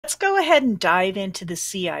let's go ahead and dive into the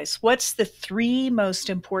sea ice. What's the three most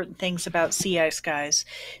important things about sea ice, guys?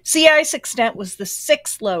 Sea ice extent was the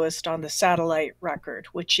sixth lowest on the satellite record,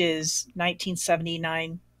 which is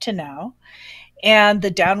 1979 to now. And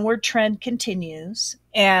the downward trend continues.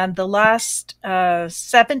 And the last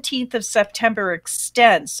 17th of September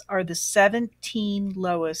extents are the 17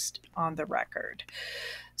 lowest on the record.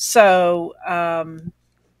 So,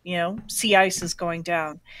 sea ice is going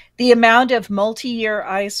down. The amount of multi-year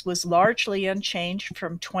ice was largely unchanged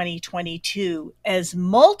from 2022, as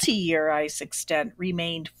multi-year ice extent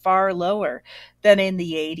remained far lower than in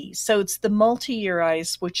the 80s. So it's the multi-year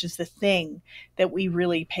ice, which is the thing that we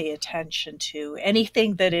really pay attention to.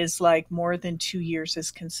 Anything that is like more than 2 years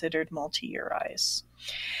is considered multi-year ice.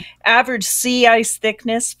 Average sea ice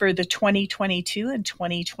thickness for the 2022 and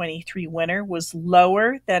 2023 winter was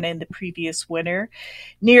lower than in the previous winter,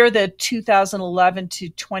 near the 2011 to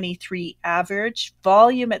 23 average.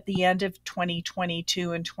 Volume at the end of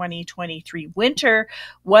 2022 and 2023 winter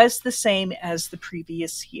was the same as the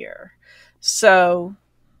previous year. So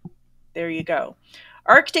there you go.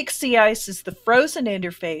 Arctic sea ice is the frozen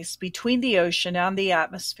interface between the ocean and the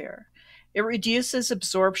atmosphere. It reduces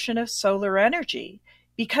absorption of solar energy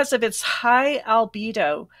because of its high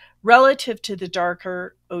albedo relative to the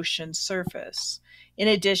darker ocean surface. In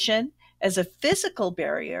addition, as a physical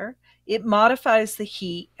barrier, it modifies the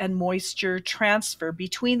heat and moisture transfer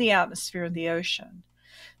between the atmosphere and the ocean.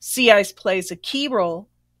 Sea ice plays a key role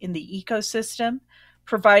in the ecosystem,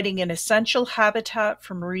 providing an essential habitat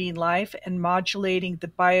for marine life and modulating the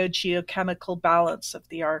biogeochemical balance of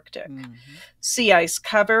the Arctic. Sea ice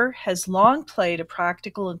cover has long played a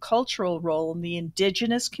practical and cultural role in the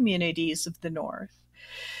indigenous communities of the North.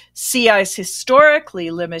 Sea ice historically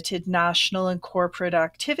limited national and corporate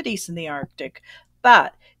activities in the Arctic,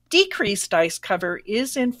 but decreased ice cover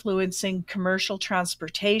is influencing commercial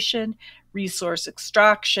transportation, resource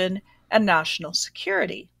extraction, and national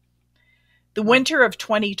security. The winter of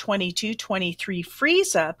 2022-23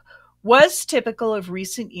 freeze-up was typical of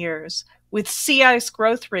recent years, with sea ice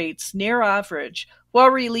growth rates near average, while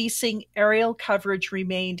releasing aerial coverage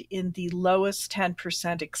remained in the lowest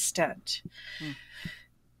 10% extent.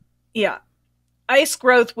 Yeah. Ice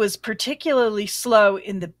growth was particularly slow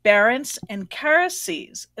in the Barents and Kara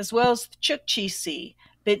Seas, as well as the Chukchi Sea,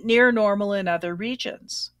 but near normal in other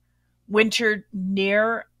regions. Winter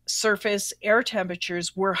near surface air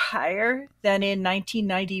temperatures were higher than in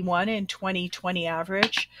 1991 and 2020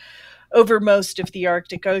 average over most of the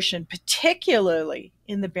Arctic Ocean, particularly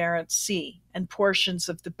in the Barents Sea and portions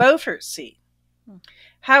of the Beaufort Sea.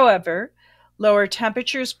 However, lower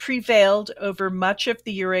temperatures prevailed over much of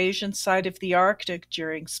the Eurasian side of the Arctic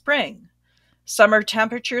during spring. Summer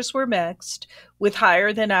temperatures were mixed, with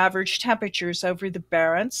higher than average temperatures over the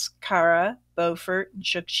Barents, Kara, Beaufort, and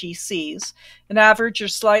Chukchi Seas, and average or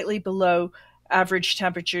slightly below average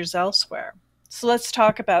temperatures elsewhere. So let's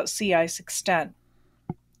talk about sea ice extent.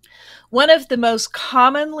 One of the most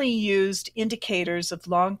commonly used indicators of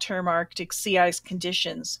long-term Arctic sea ice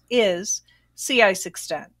conditions is sea ice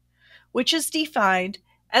extent, which is defined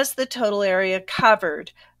as the total area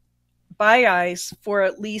covered by ice for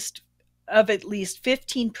at least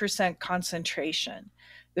 15% concentration.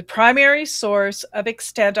 The primary source of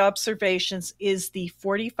extent observations is the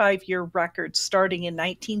 45-year record starting in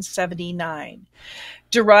 1979,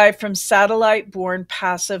 derived from satellite-borne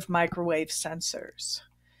passive microwave sensors.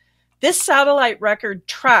 This satellite record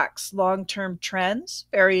tracks long-term trends,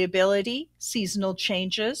 variability, seasonal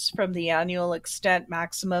changes from the annual extent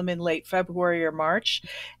maximum in late February or March,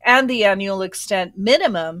 and the annual extent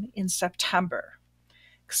minimum in September.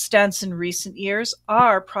 Extents in recent years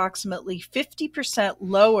are approximately 50%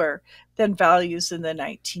 lower than values in the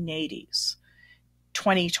 1980s.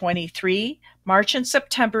 2023, March and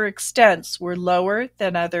September extents were lower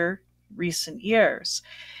than other recent years.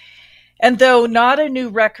 And though not a new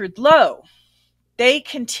record low, they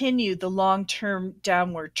continue the long-term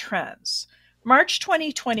downward trends. March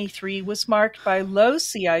 2023 was marked by low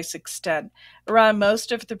sea ice extent around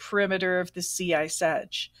most of the perimeter of the sea ice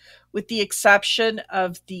edge, with the exception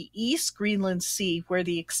of the East Greenland Sea, where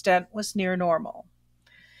the extent was near normal.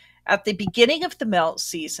 At the beginning of the melt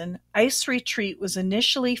season, ice retreat was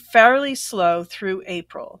initially fairly slow through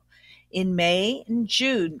April. In May and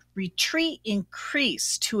June, retreat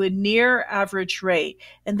increased to a near average rate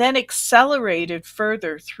and then accelerated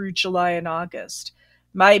further through July and August.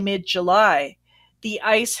 By mid-July, the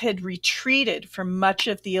ice had retreated from much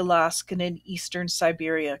of the Alaskan and eastern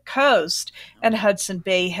Siberia coast, and Hudson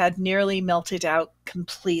Bay had nearly melted out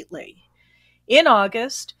completely. In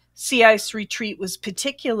August, Sea ice retreat was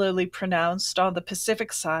particularly pronounced on the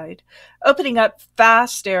Pacific side, opening up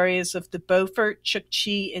vast areas of the Beaufort,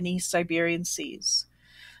 Chukchi, and East Siberian seas.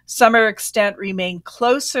 Summer extent remained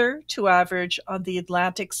closer to average on the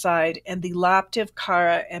Atlantic side and the Laptev,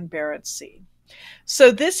 Kara, and Barents Sea.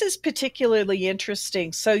 So this is particularly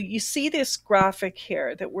interesting. So you see this graphic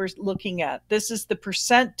here that we're looking at. This is the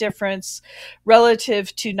percent difference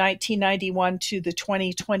relative to 1991 to the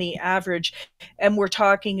 2020 average. And we're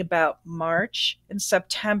talking about March and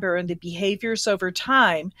September and the behaviors over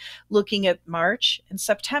time, looking at March and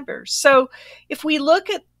September. So if we look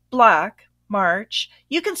at black, March,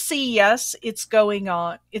 you can see, yes, it's going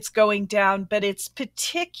down, but it's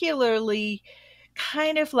particularly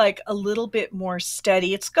kind of like a little bit more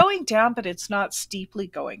steady. It's going down, but it's not steeply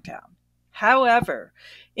going down. However,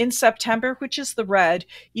 in September, which is the red,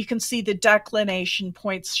 you can see the declination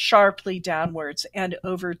points sharply downwards, and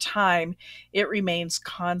over time, it remains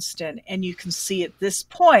constant. And you can see at this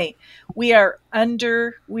point, we are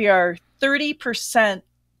 30%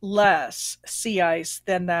 less sea ice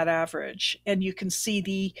than that average. And you can see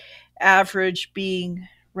the average being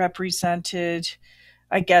represented,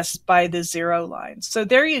 I guess, by the zero line. So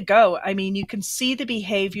there you go. I mean, you can see the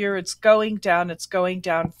behavior. It's going down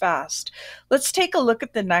fast. Let's take a look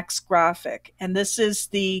at the next graphic. And this is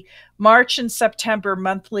the March and September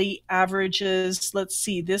monthly averages. Let's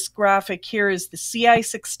see, this graphic here is the sea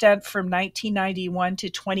ice extent from 1991 to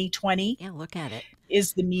 2020. Yeah, look at it.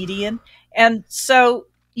 Is the median. And so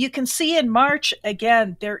you can see in March,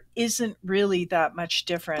 again, there isn't really that much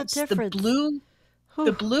difference.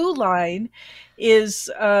 The blue line is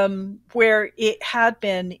where it had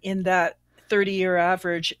been in that 30-year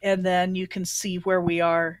average, and then you can see where we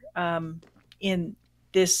are in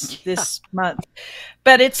this month.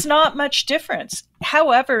 But it's not much difference.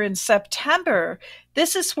 However, in September,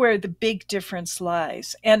 this is where the big difference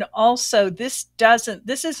lies. And also, this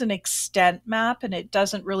is an extent map, and it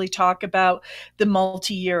doesn't really talk about the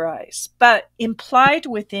multi-year ice. But implied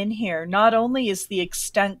within here, not only is the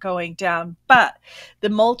extent going down, but the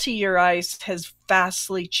multi-year ice has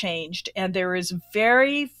vastly changed. And there is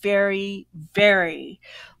very, very, very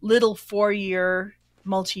little 4-year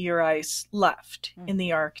multi-year ice left in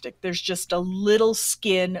the Arctic. There's just a little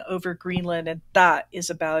skin over Greenland, and that is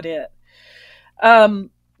about it.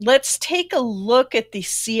 Let's take a look at the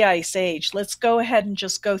sea ice age. Let's go ahead and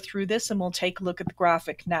just go through this, and we'll take a look at the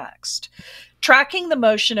graphic next. Tracking the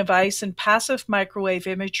motion of ice in passive microwave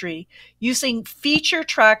imagery using feature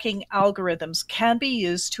tracking algorithms can be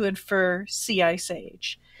used to infer sea ice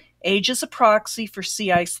age. Age is a proxy for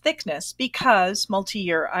sea ice thickness because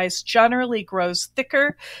multi-year ice generally grows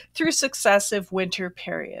thicker through successive winter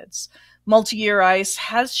periods. Multi-year ice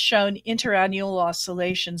has shown interannual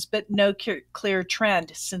oscillations, but no clear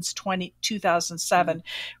trend since 2007,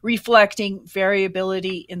 reflecting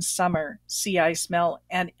variability in summer sea ice melt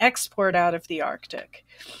and export out of the Arctic.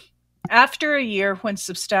 After a year when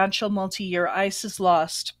substantial multi-year ice is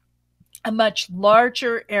lost, a much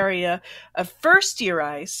larger area of first-year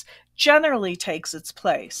ice generally takes its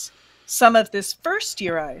place. Some of this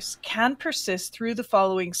first-year ice can persist through the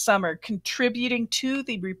following summer, contributing to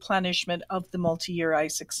the replenishment of the multi-year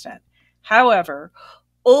ice extent. However,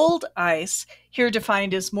 old ice, here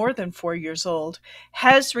defined as more than 4 years old,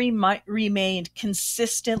 has remained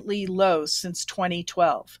consistently low since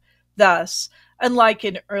 2012. Thus, unlike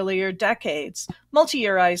in earlier decades,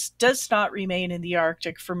 multi-year ice does not remain in the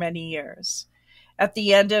Arctic for many years. At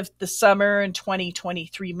the end of the summer and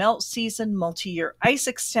 2023 melt season, multi-year ice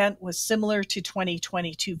extent was similar to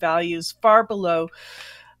 2022 values, far below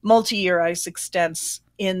multi-year ice extents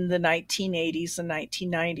in the 1980s and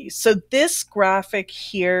 1990s. So this graphic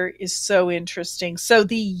here is so interesting. So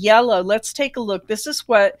the yellow, let's take a look. This is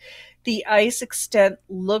what the ice extent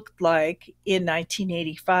looked like in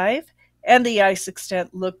 1985. And the ice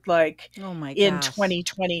extent looked like in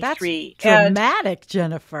 2023. That's dramatic,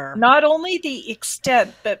 Jennifer. Not only the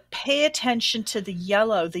extent, but pay attention to the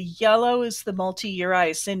yellow. The yellow is the multi-year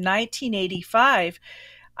ice. In 1985,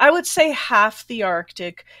 I would say half the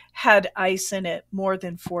Arctic had ice in it more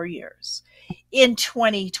than 4 years. In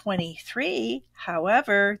 2023,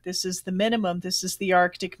 however, this is the minimum. This is the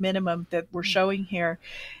Arctic minimum that we're showing here.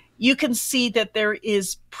 You can see that there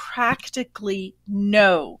is practically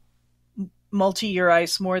no multi-year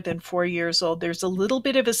ice more than 4 years old. There's a little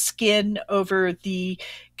bit of a skin over the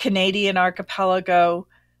Canadian archipelago.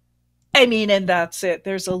 I mean, and that's it.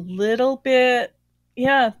 There's a little bit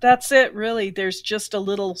Yeah, that's it, really. There's just a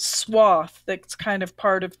little swath that's kind of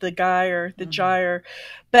part of the gyre, the Mm-hmm. gyre.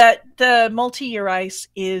 But the multi year ice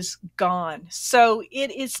is gone. So it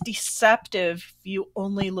is deceptive if you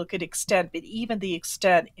only look at extent, but even the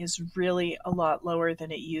extent is really a lot lower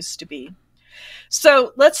than it used to be.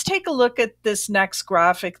 So let's take a look at this next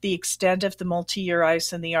graphic, the extent of the multi-year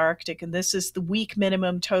ice in the Arctic. And this is the week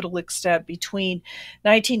minimum total extent between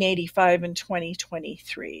 1985 and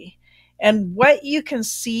 2023. And what you can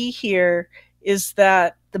see here is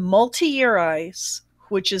that the multi-year ice,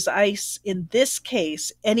 which is ice in this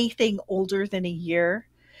case, anything older than a year,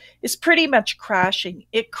 is pretty much crashing.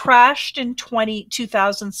 It crashed in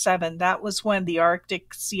 2007. That was when the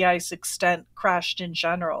Arctic sea ice extent crashed in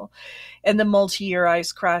general. And the multi year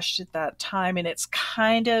ice crashed at that time. And it's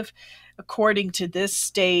kind of, according to this,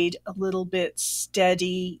 stayed a little bit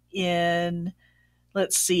steady in,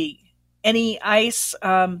 let's see, any ice.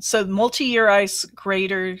 So multi year ice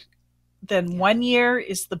greater than 1 year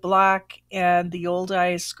is the black, and the old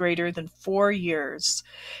ice greater than 4 years,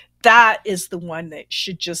 that is the one that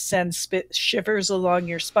should just send shivers along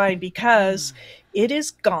your spine because it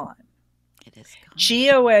is gone. It is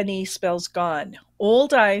gone. Gone spells gone.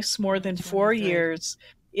 Old ice more than 4 years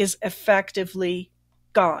is effectively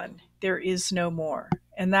gone. There is no more.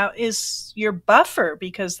 And that is your buffer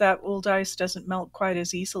because that old ice doesn't melt quite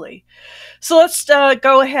as easily. So let's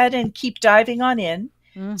go ahead and keep diving on in.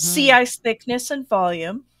 Sea ice thickness and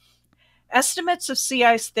volume. Estimates of sea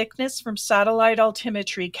ice thickness from satellite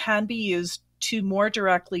altimetry can be used to more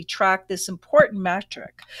directly track this important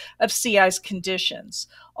metric of sea ice conditions,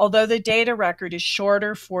 although the data record is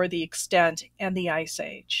shorter for the extent and the ice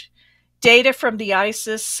age. Data from the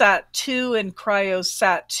ICES SAT-2 and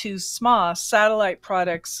CryoSat-2 SMA satellite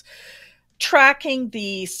products tracking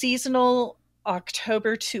the seasonal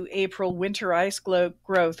October to April winter ice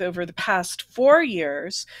growth over the past 4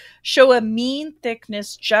 years show a mean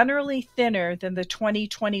thickness generally thinner than the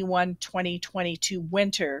 2021-2022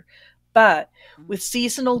 winter, but with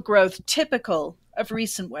seasonal growth typical of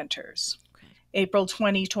recent winters. April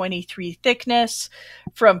 2023 thickness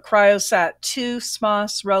from Cryosat 2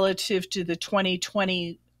 SMOS relative to the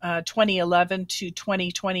 2011 to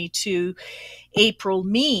 2022 April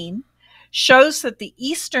mean shows that the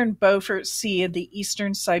eastern Beaufort Sea and the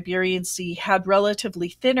eastern Siberian Sea had relatively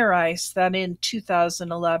thinner ice than in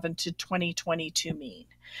 2011 to 2022 mean,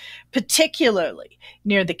 particularly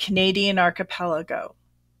near the Canadian archipelago.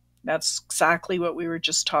 That's exactly what we were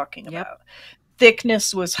just talking about.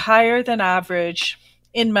 Thickness was higher than average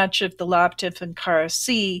in much of the Laptev and Kara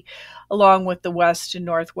Sea, along with the west and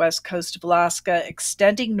northwest coast of Alaska,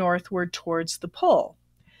 extending northward towards the pole.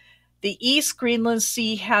 The East Greenland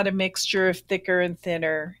Sea had a mixture of thicker and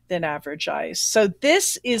thinner than average ice. So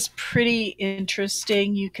this is pretty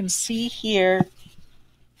interesting. You can see here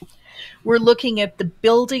we're looking at the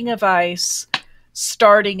building of ice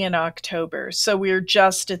starting in October. So we're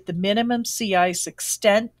just at the minimum sea ice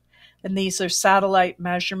extent, and these are satellite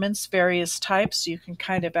measurements, various types. You can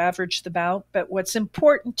kind of average them out. But what's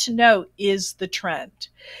important to note is the trend.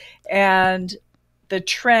 And the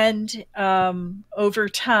trend over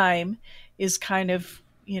time is kind of,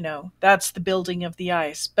 that's the building of the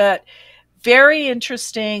ice. But very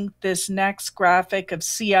interesting, this next graphic of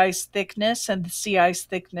sea ice thickness and the sea ice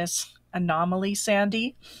thickness anomaly,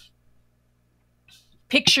 Sandy.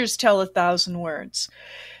 Pictures tell 1,000 words.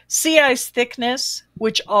 Sea ice thickness,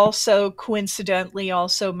 which also coincidentally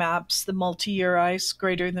also maps the multi-year ice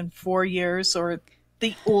greater than 4 years, or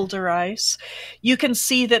the older ice. You can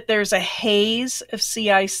see that there's a haze of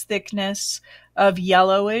sea ice thickness of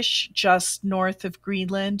yellowish just north of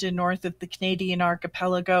Greenland and north of the Canadian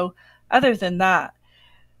archipelago. Other than that,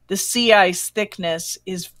 the sea ice thickness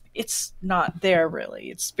it's not there really.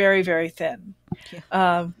 It's very, very thin.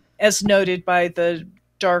 As noted by the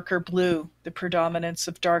darker blue, the predominance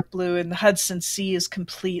of dark blue, and the Hudson Sea is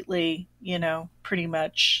completely, pretty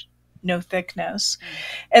much no thickness.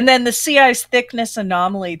 And then the sea ice thickness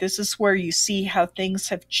anomaly, this is where you see how things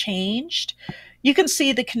have changed. You can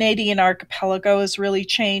see the Canadian archipelago has really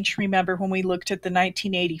changed. Remember when we looked at the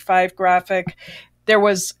 1985 graphic, there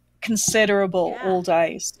was considerable old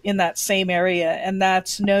ice in that same area, and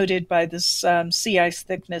that's noted by this sea ice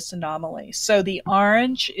thickness anomaly. So the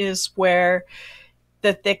orange is where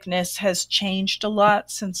the thickness has changed a lot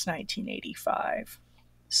since 1985.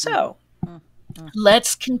 So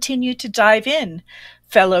let's continue to dive in,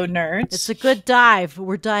 fellow nerds. It's a good dive.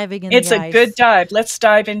 We're diving in it's the a ice. Good dive. Let's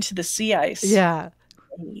dive into the sea ice. Yeah.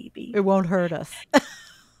 Maybe. It won't hurt us.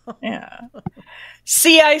 Yeah.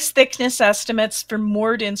 Sea ice thickness estimates for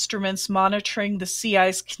moored instruments monitoring the sea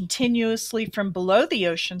ice continuously from below the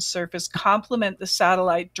ocean surface complement the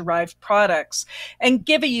satellite derived products and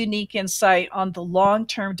give a unique insight on the long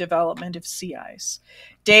term development of sea ice.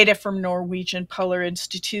 Data from Norwegian Polar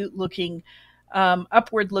Institute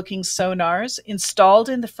upward looking sonars installed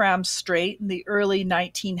in the Fram Strait in the early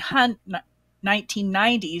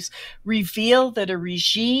 1990s reveal that a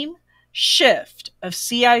regime shift of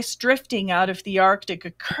sea ice drifting out of the Arctic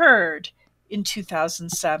occurred in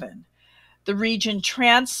 2007. The region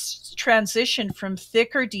transitioned from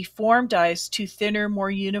thicker, deformed ice to thinner,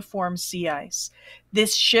 more uniform sea ice.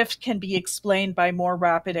 This shift can be explained by more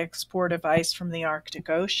rapid export of ice from the Arctic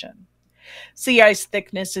Ocean. Sea ice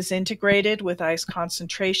thickness is integrated with ice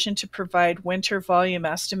concentration to provide winter volume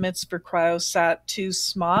estimates for Cryosat-2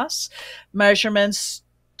 SMOS measurements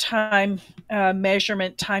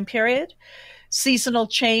measurement time period. Seasonal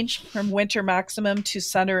change from winter maximum to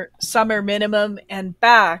summer minimum and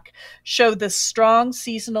back show the strong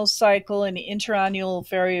seasonal cycle and interannual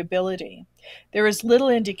variability. There is little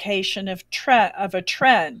indication of a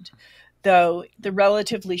trend, though the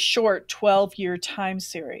relatively short 12-year time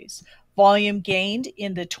series. Volume gained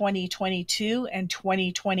in the 2022 and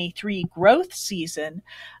 2023 growth season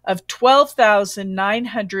of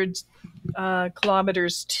 12,900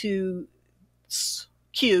 kilometers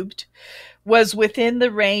cubed was within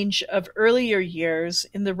the range of earlier years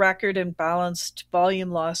in the record and balanced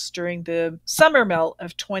volume loss during the summer melt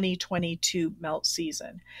of 2022 melt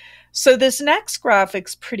season. So this next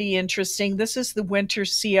graphic's pretty interesting. This is the winter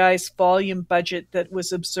sea ice volume budget that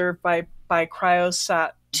was observed by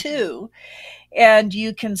Cryosat-2. And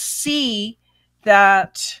you can see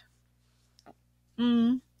that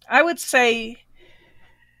I would say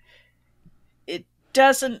it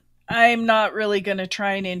doesn't, I'm not really going to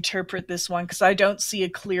try and interpret this one because I don't see a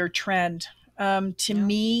clear trend. To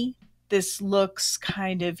me, this looks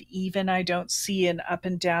kind of even. I don't see an up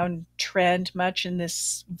and down trend much in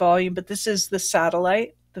this volume, but this is the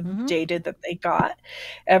satellite, the data that they got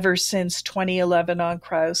ever since 2011 on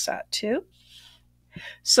Cryosat-2.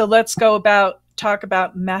 So let's talk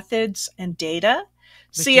about methods and data.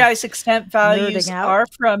 Sea ice extent values are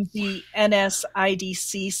from the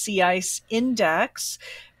NSIDC Sea Ice Index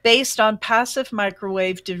based on passive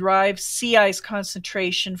microwave derived sea ice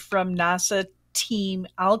concentration from NASA team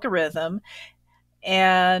algorithm.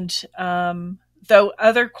 And though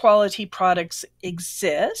other quality products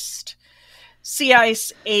exist, sea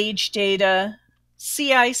ice age data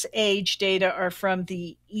are from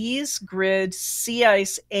the EASE Grid Sea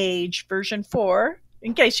Ice Age version 4,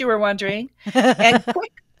 in case you were wondering, and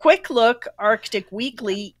quick look Arctic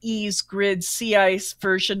Weekly EASE Grid Sea Ice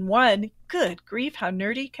version 1. Good grief, how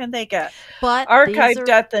nerdy can they get? But archived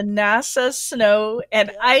at the NASA Snow and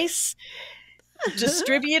Ice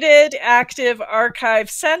Distributed Active Archive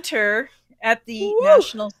Center at the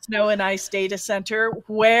National Snow and Ice Data Center,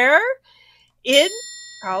 where? In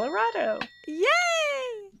Colorado. Yay!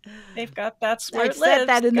 They've got that's where I it lives. I said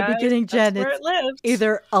that in the beginning, Jen. That's where it lives.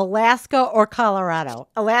 Either Alaska or Colorado.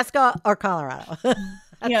 Alaska or Colorado.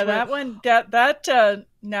 Yeah, that one, that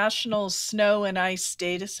National Snow and Ice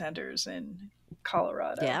Data Centers in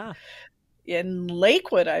Colorado. Yeah. In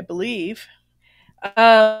Lakewood, I believe.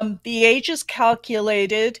 The age is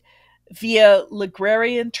calculated via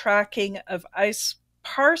Lagrangian tracking of ice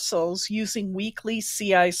parcels using weekly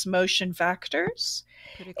sea ice motion vectors.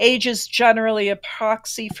 Cool. Age is generally a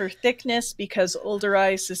proxy for thickness because older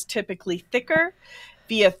ice is typically thicker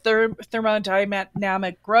via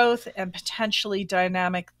thermodynamic growth and potentially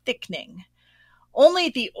dynamic thickening. Only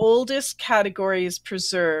the oldest category is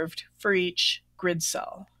preserved for each grid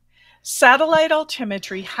cell. Satellite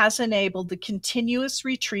altimetry has enabled the continuous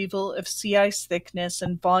retrieval of sea ice thickness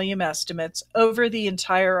and volume estimates over the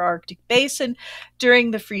entire Arctic basin during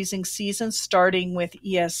the freezing season, starting with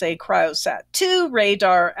ESA Cryosat-2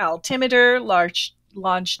 radar altimeter launched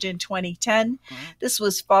in 2010. This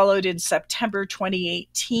was followed in September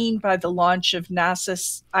 2018 by the launch of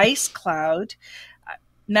NASA Ice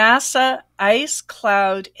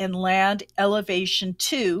Cloud and Land Elevation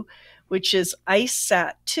 2, which is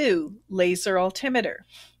IceSat-2 laser altimeter.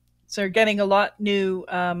 So we're getting a lot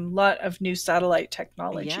of new satellite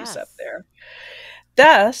technologies up there.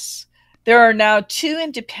 Thus, there are now 2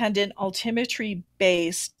 independent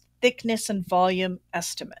altimetry-based thickness and volume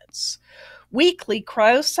estimates. Weekly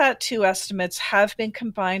Cryosat-2 estimates have been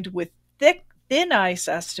combined with thin ice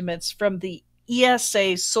estimates from the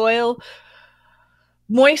ESA soil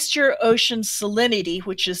moisture ocean salinity,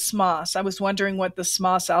 which is SMOS. I was wondering what the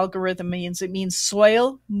SMOS algorithm means. It means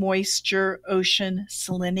soil moisture ocean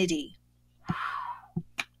salinity.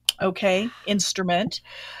 okay, instrument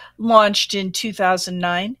launched in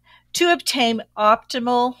 2009 to obtain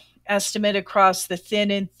optimal estimate across the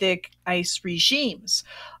thin and thick ice regimes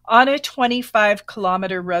on a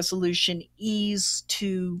 25-kilometer resolution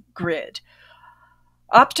EASE-2 grid.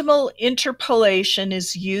 Optimal interpolation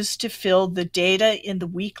is used to fill the data in the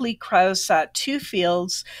weekly Cryosat-2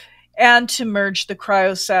 fields and to merge the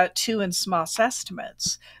Cryosat-2 and SMOS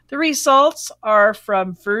estimates. The results are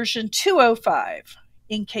from version 205,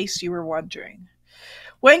 in case you were wondering.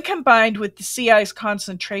 When combined with the sea ice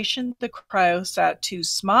concentration, the Cryosat-2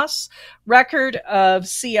 SMOS record of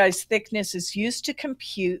sea ice thickness is used to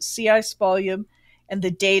compute sea ice volume, and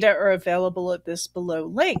the data are available at this below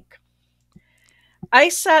link.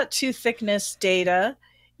 ISAT-2 thickness data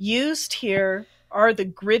used here are the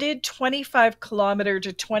gridded 25-kilometer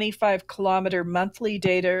to 25-kilometer monthly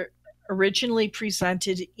data originally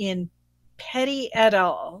presented in Petty et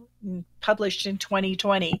al., published in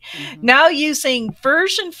 2020. Mm-hmm. Now using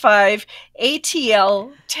version 5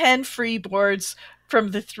 ATL 10 freeboards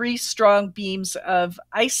from the 3 strong beams of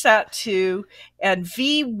ISAT-2 and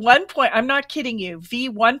V1. I'm not kidding you,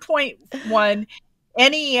 V1.1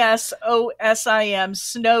 NES-OSIM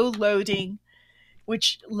snow loading,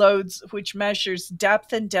 which measures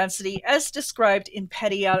depth and density as described in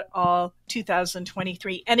Petty et al.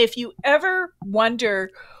 2023. And if you ever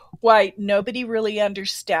wonder why nobody really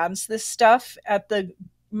understands this stuff at the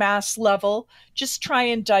mass level, just try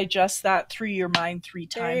and digest that through your mind 3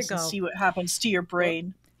 times and see what happens to your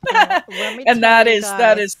brain. Well, and that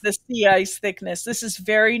is the sea ice thickness. This is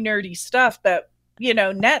very nerdy stuff, but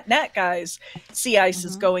net guys, sea ice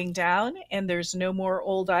is going down and there's no more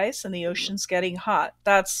old ice and the ocean's getting hot.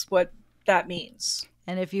 That's what that means.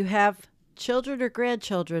 And if you have children or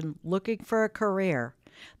grandchildren looking for a career,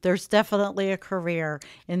 there's definitely a career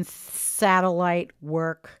in satellite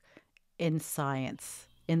work in science,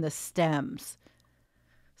 in the STEMs,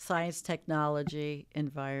 science, technology,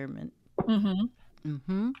 environment.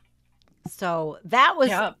 So that was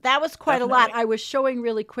quite definitely a lot. I was showing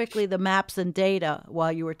really quickly the maps and data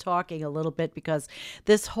while you were talking a little bit, because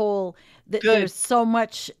this whole there's so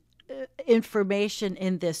much information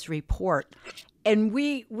in this report, and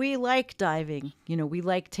we like diving. We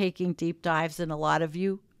like taking deep dives, and a lot of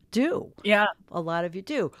you do. Yeah, a lot of you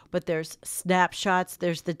do. But there's snapshots,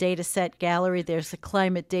 there's the data set gallery, there's the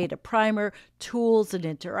climate data primer, tools and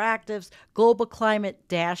interactives, global climate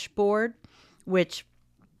dashboard, which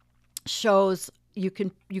shows you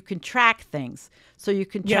can track things. So you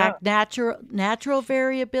can track natural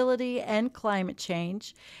variability and climate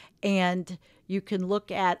change, and you can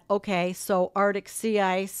look at, so Arctic sea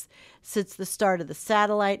ice since the start of the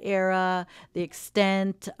satellite era, the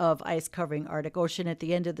extent of ice covering Arctic Ocean at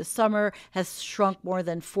the end of the summer has shrunk more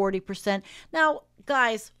than 40%. Now,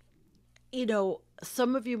 guys,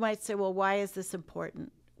 some of you might say, well, why is this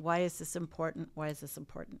important? Why is this important? Why is this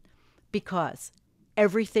important? Because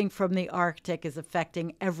everything from the Arctic is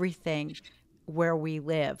affecting everything where we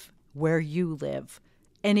live, where you live,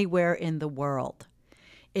 anywhere in the world.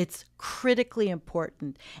 It's critically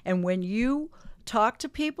important. And when you talk to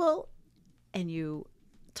people and you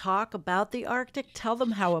talk about the Arctic, tell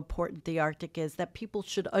them how important the Arctic is, that people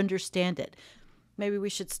should understand it. Maybe we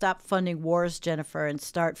should stop funding wars, Jennifer, and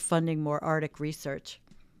start funding more Arctic research.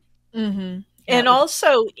 And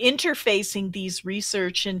also interfacing these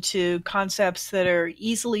research into concepts that are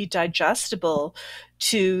easily digestible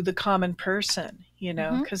to the common person,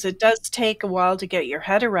 because it does take a while to get your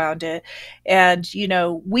head around it. And,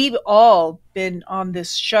 we've all been on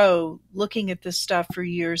this show looking at this stuff for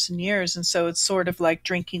years and years. And so it's sort of like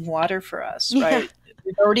drinking water for us, right?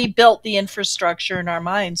 We've already built the infrastructure in our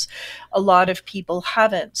minds. A lot of people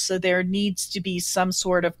haven't. So there needs to be some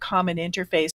sort of common interface